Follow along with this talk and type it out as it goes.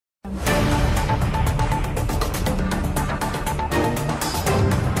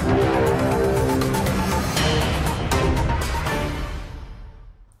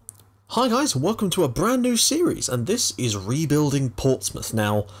Hi guys, welcome to a brand new series, and this is Rebuilding Portsmouth.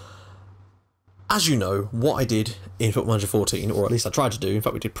 Now, as you know, what I did in Football Manager 14, or at least I tried to do, in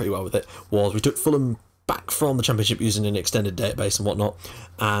fact we did pretty well with it, was we took Fulham back from the Championship using an extended database and whatnot,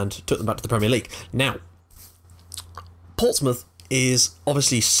 and took them back to the Premier League. Now, Portsmouth is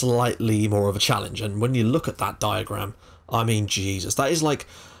obviously slightly more of a challenge, and when you look at that diagram, I mean, Jesus, that is like,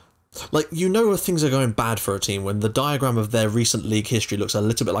 you know, if things are going bad for a team when the diagram of their recent league history looks a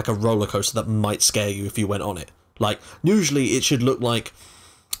little bit like a roller coaster that might scare you if you went on it. Like, usually it should look like,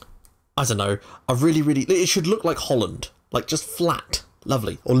 I don't know, it should look like Holland. Like, just flat.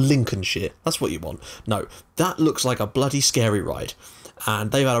 Lovely. Or Lincolnshire. That's what you want. No, that looks like a bloody scary ride.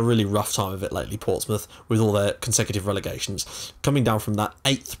 And they've had a really rough time of it lately, Portsmouth, with all their consecutive relegations. Coming down from that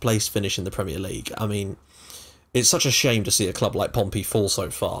 8th place finish in the Premier League. I mean, it's such a shame to see a club like Pompey fall so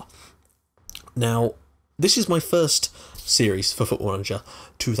far. Now, this is my first series for Football Manager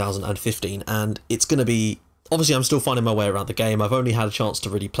 2015, and it's going to be... Obviously, I'm still finding my way around the game. I've only had a chance to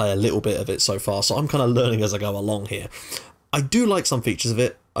really play a little bit of it so far, so I'm kind of learning as I go along here. I do like some features of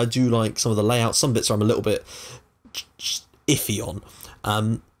it. I do like some of the layouts. Some bits I'm a little bit iffy on.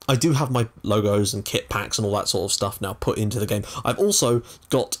 I do have my logos and kit packs and all that sort of stuff now put into the game. I've also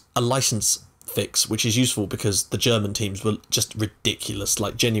got a license fix, which is useful because the German teams were just ridiculous,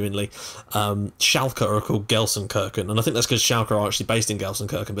 like genuinely. Schalke are called Gelsenkirchen, and I think that's because Schalke are actually based in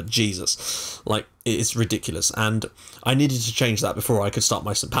Gelsenkirchen, but Jesus, like, it's ridiculous. And I needed to change that before I could start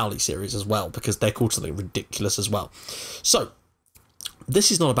my St. Pauli series as well, because they're called something ridiculous as well. So, this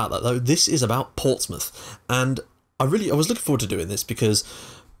is not about that though, this is about Portsmouth, and I was looking forward to doing this because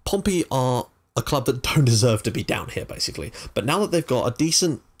Pompey are a club that don't deserve to be down here, basically. But now that they've got a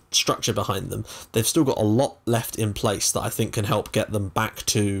decent structure behind them, they've still got a lot left in place that I think can help get them back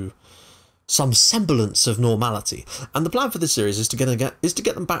to some semblance of normality. And the plan for this series is to get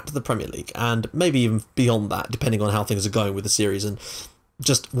them back to the Premier League, and maybe even beyond that, depending on how things are going with the series and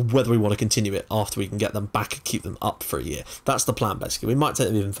just whether we want to continue it after we can get them back and keep them up for a year. That's the plan, basically. We might take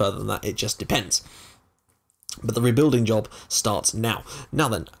them even further than that, it just depends. But the rebuilding job starts now. Now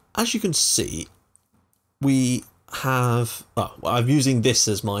then, as you can see, we have... Oh, I'm using this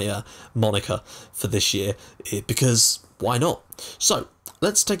as my moniker for this year, because why not? So,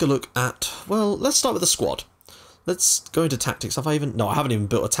 let's take a look at... Well, let's start with the squad. Let's go into tactics. No, I haven't even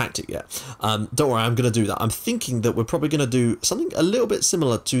built a tactic yet. Don't worry, I'm going to do that. I'm thinking that we're probably going to do something a little bit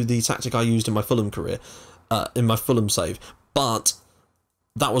similar to the tactic I used in my Fulham career, in my Fulham save, but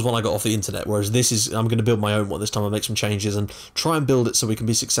that was one I got off the internet, whereas this is, I'm going to build my own one this time. I'll make some changes and try and build it so we can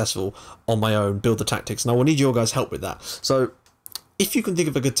be successful on my own, build the tactics, and I will need your guys' help with that. So, if you can think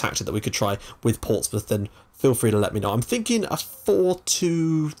of a good tactic that we could try with Portsmouth, then feel free to let me know. I'm thinking a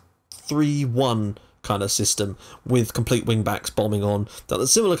 4-2-3-1 kind of system with complete wing-backs bombing on. That's a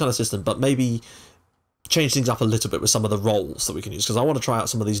similar kind of system, but maybe change things up a little bit with some of the roles that we can use, because I want to try out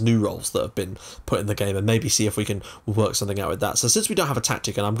some of these new roles that have been put in the game and maybe see if we can work something out with that. So since we don't have a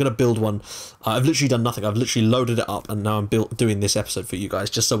tactic, and I'm going to build one, I've literally done nothing. I've literally loaded it up, and now I'm doing this episode for you guys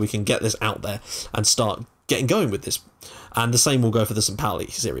just so we can get this out there and start getting going with this. And the same will go for the St. Pauli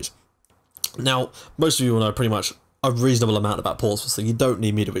series. Now, most of you will know pretty much a reasonable amount about Portsmouth, so you don't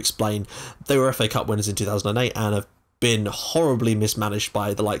need me to explain. They were FA Cup winners in 2008 and have been horribly mismanaged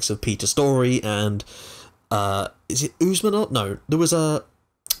by the likes of Peter Storey and is it Usman? No, there was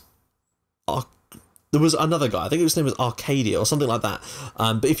another guy. I think his name was Arcadia or something like that.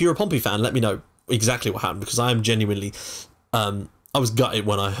 But if you're a Pompey fan, let me know exactly what happened, because I am genuinely I was gutted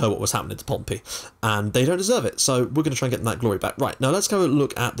when I heard what was happening to Pompey, and they don't deserve it. So we're going to try and get that glory back. Right, now let's go and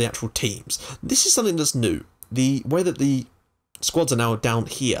look at the actual teams. This is something that's new. The way that the squads are now down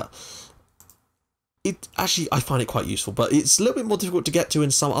here, I find it quite useful, but it's a little bit more difficult to get to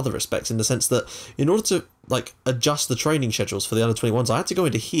in some other respects, in the sense that in order to adjust the training schedules for the under-21s, I had to go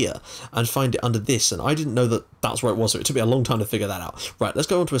into here and find it under this, and I didn't know that that's where it was, so it took me a long time to figure that out. Right, let's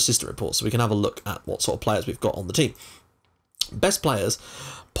go on to assistant report so we can have a look at what sort of players we've got on the team. Best players: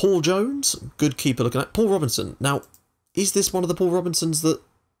 Paul Jones, good keeper looking at. Paul Robinson. Now, is this one of the Paul Robinsons that...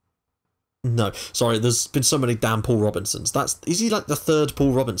 No, sorry, there's been so many damn Paul Robinsons. Is he like the third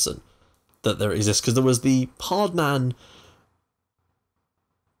Paul Robinson that there exists? Because there was the hard man,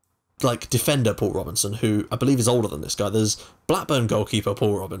 like, defender Paul Robinson, who I believe is older than this guy. There's Blackburn goalkeeper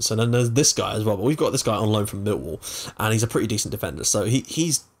Paul Robinson, and there's this guy as well. But we've got this guy on loan from Millwall, and he's a pretty decent defender. So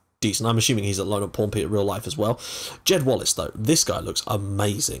he's decent. I'm assuming he's a loan at Pawn P at real life as well. Jed Wallace, though, this guy looks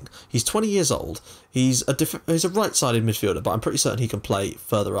amazing. He's 20 years old. He's a right-sided midfielder, but I'm pretty certain he can play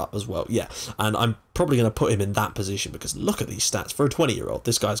further up as well. Yeah, and I'm probably going to put him in that position because look at these stats. For a 20-year-old,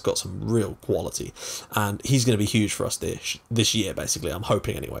 this guy's got some real quality, and he's going to be huge for us this year, basically. I'm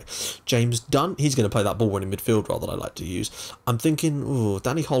hoping, anyway. James Dunn, he's going to play that ball-winning midfield role that I like to use. I'm thinking, ooh,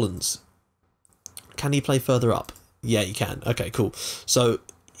 Danny Hollands. Can he play further up? Yeah, he can. Okay, cool. So,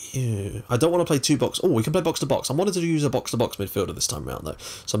 I don't want to play two box. Oh, we can play box to box. I wanted to use a box to box midfielder this time around though,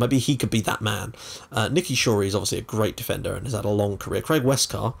 so maybe he could be that man. Nicky Shorey is obviously a great defender and has had a long career. Craig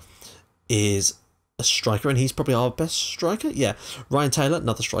Westcar is a striker and he's probably our best striker. Yeah, Ryan Taylor,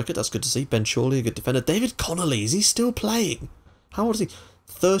 another striker. That's good to see. Ben Chorley, a good defender. David Connolly, is he still playing? How old is he?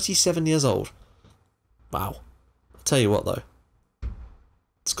 37 years old. Wow. I'll tell you what though,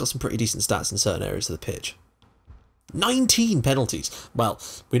 it's got some pretty decent stats in certain areas of the pitch. 19 penalties. Well,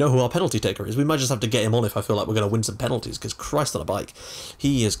 we know who our penalty taker is. We might just have to get him on if I feel like we're going to win some penalties, because Christ on a bike.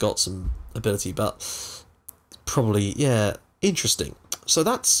 He has got some ability, but probably, yeah, interesting. So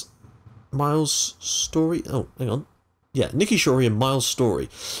that's Miles' Story. Oh, hang on. Yeah, Nicky Shorey and Miles' Story.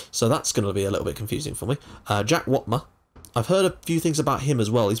 So that's going to be a little bit confusing for me. Jack Watmer. I've heard a few things about him as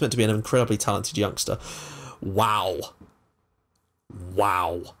well. He's meant to be an incredibly talented youngster. Wow.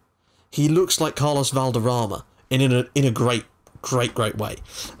 Wow. He looks like Carlos Valderrama. In a great way.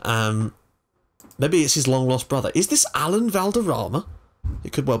 Maybe it's his long lost brother. Is this Alan Valderrama?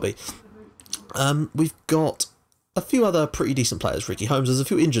 It could well be. We've got a few other pretty decent players. Ricky Holmes. There's a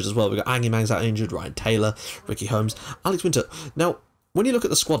few injured as well. We've got Angie Mangs out injured. Ryan Taylor, Ricky Holmes, Alex Winter. Now, when you look at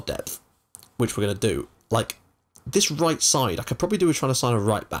the squad depth, which we're going to do, like this right side, I could probably do with trying to sign a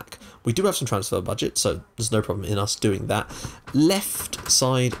right back. We do have some transfer budget, so there's no problem in us doing that. Left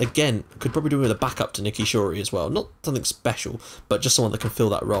side, again, could probably do with a backup to Nicky Shorey as well. Not something special, but just someone that can fill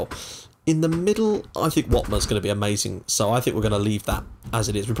that role. In the middle, I think Watmer's going to be amazing, so I think we're going to leave that as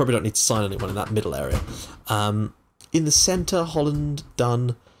it is. We probably don't need to sign anyone in that middle area. In the centre, Holland,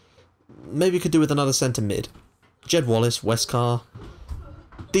 Dunn. Maybe we could do with another centre mid. Jed Wallace, Westcar.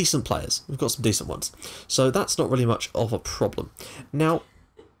 Decent players. We've got some decent ones. So that's not really much of a problem. Now,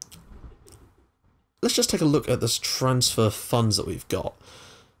 let's just take a look at this transfer funds that we've got.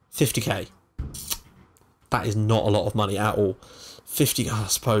 50k. That is not a lot of money at all. 50, I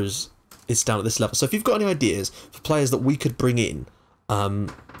suppose, it's down at this level. So if you've got any ideas for players that we could bring in,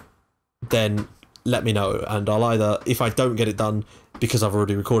 then let me know. And I'll either, if I don't get it done because I've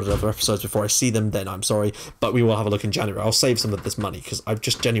already recorded other episodes before I see them, then I'm sorry, but we will have a look in January. I'll save some of this money because I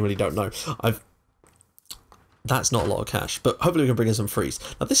just genuinely don't know. That's not a lot of cash, but hopefully we can bring in some frees.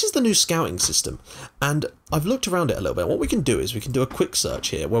 Now, this is the new scouting system, and I've looked around it a little bit. What we can do is we can do a quick search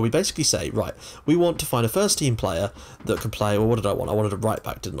here where we basically say, right, we want to find a first-team player that can play, well, what did I want? I wanted a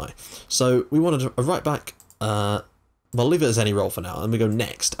right-back, didn't I? So we wanted a right-back, well, leave it as any role for now, and we go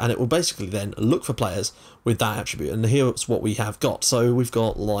next, and it will basically then look for players with that attribute, and here's what we have got. So we've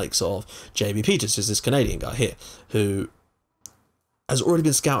got likes of Jamie Peters, who's this Canadian guy here, who has already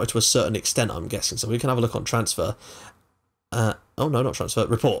been scouted to a certain extent, I'm guessing, so we can have a look on transfer. Oh no, not transfer,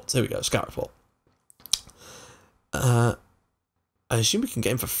 reports, here we go, scout report. I assume we can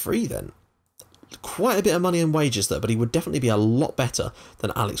get him for free then. Quite a bit of money and wages though, but he would definitely be a lot better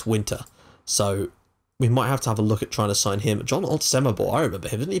than Alex Winter, so we might have to have a look at trying to sign him. John Oldsemabor, I remember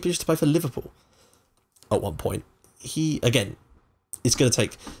him, didn't he? He used to play for Liverpool at one point. He, again, it's going to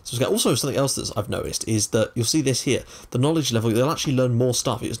take... So also, something else that I've noticed is that you'll see this here. The knowledge level, they'll actually learn more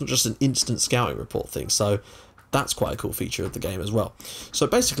stuff. It's not just an instant scouting report thing. So that's quite a cool feature of the game as well. So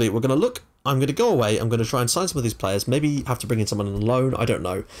basically, we're going to look... I'm going to go away. I'm going to try and sign some of these players. Maybe have to bring in someone on loan. I don't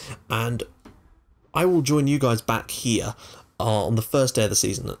know. And I will join you guys back here on the first day of the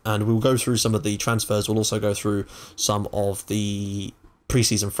season, and we'll go through some of the transfers. We'll also go through some of the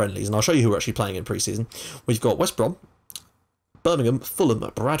pre-season friendlies, and I'll show you who are actually playing in pre-season. We've got West Brom, Birmingham, Fulham,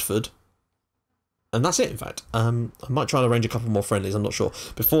 Bradford, and that's it, in fact. I might try to arrange a couple more friendlies, I'm not sure,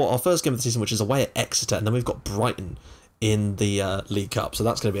 before our first game of the season, which is away at Exeter, and then we've got Brighton in the League Cup, so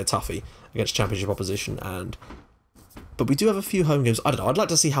that's going to be a toughie against Championship opposition. But we do have a few home games. I don't know, I'd like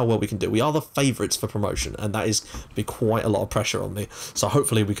to see how well we can do. We are the favourites for promotion, and that is going to be quite a lot of pressure on me. So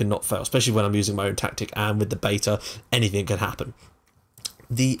hopefully we can not fail, especially when I'm using my own tactic, and with the beta, anything can happen.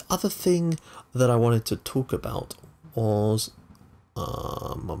 The other thing that I wanted to talk about was...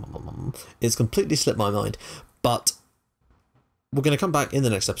 it's completely slipped my mind, but we're going to come back in the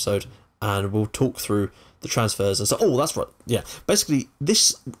next episode, and we'll talk through the transfers and so. Oh, that's right. Yeah, basically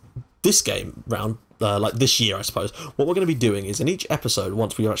this game round, like this year, I suppose, what we're going to be doing is in each episode,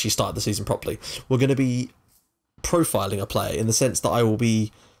 once we actually start the season properly, we're going to be profiling a player in the sense that I will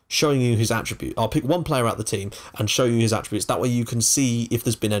be showing you his attribute. I'll pick one player out the team and show you his attributes. That way you can see if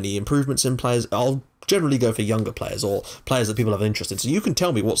there's been any improvements in players. I'll generally go for younger players or players that people have interest in. So you can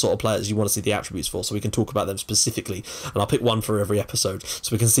tell me what sort of players you want to see the attributes for, so we can talk about them specifically. And I'll pick one for every episode,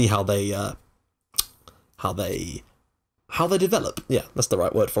 so we can see how they develop. Yeah, that's the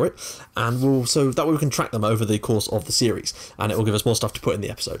right word for it. And so that way we can track them over the course of the series, and it will give us more stuff to put in the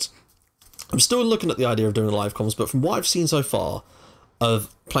episodes. I'm still looking at the idea of doing live comms, but from what I've seen so far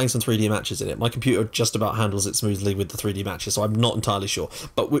of playing some 3D matches in it, my computer just about handles it smoothly with the 3D matches, so I'm not entirely sure.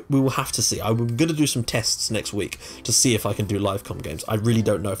 But we will have to see. I'm going to do some tests next week to see if I can do live comm games. I really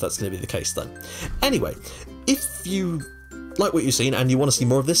don't know if that's going to be the case then. Anyway, if you like what you've seen and you want to see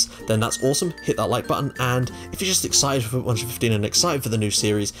more of this, then that's awesome. Hit that like button, and if you're just excited for 115 and excited for the new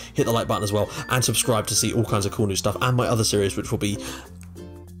series, hit the like button as well, and subscribe to see all kinds of cool new stuff and my other series, which will be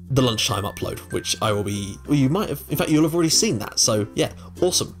the lunchtime upload, which I will be, well, you might have, in fact you'll have already seen that, so yeah,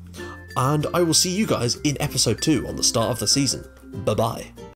 awesome. And I will see you guys in episode 2 on the start of the season. Bye bye.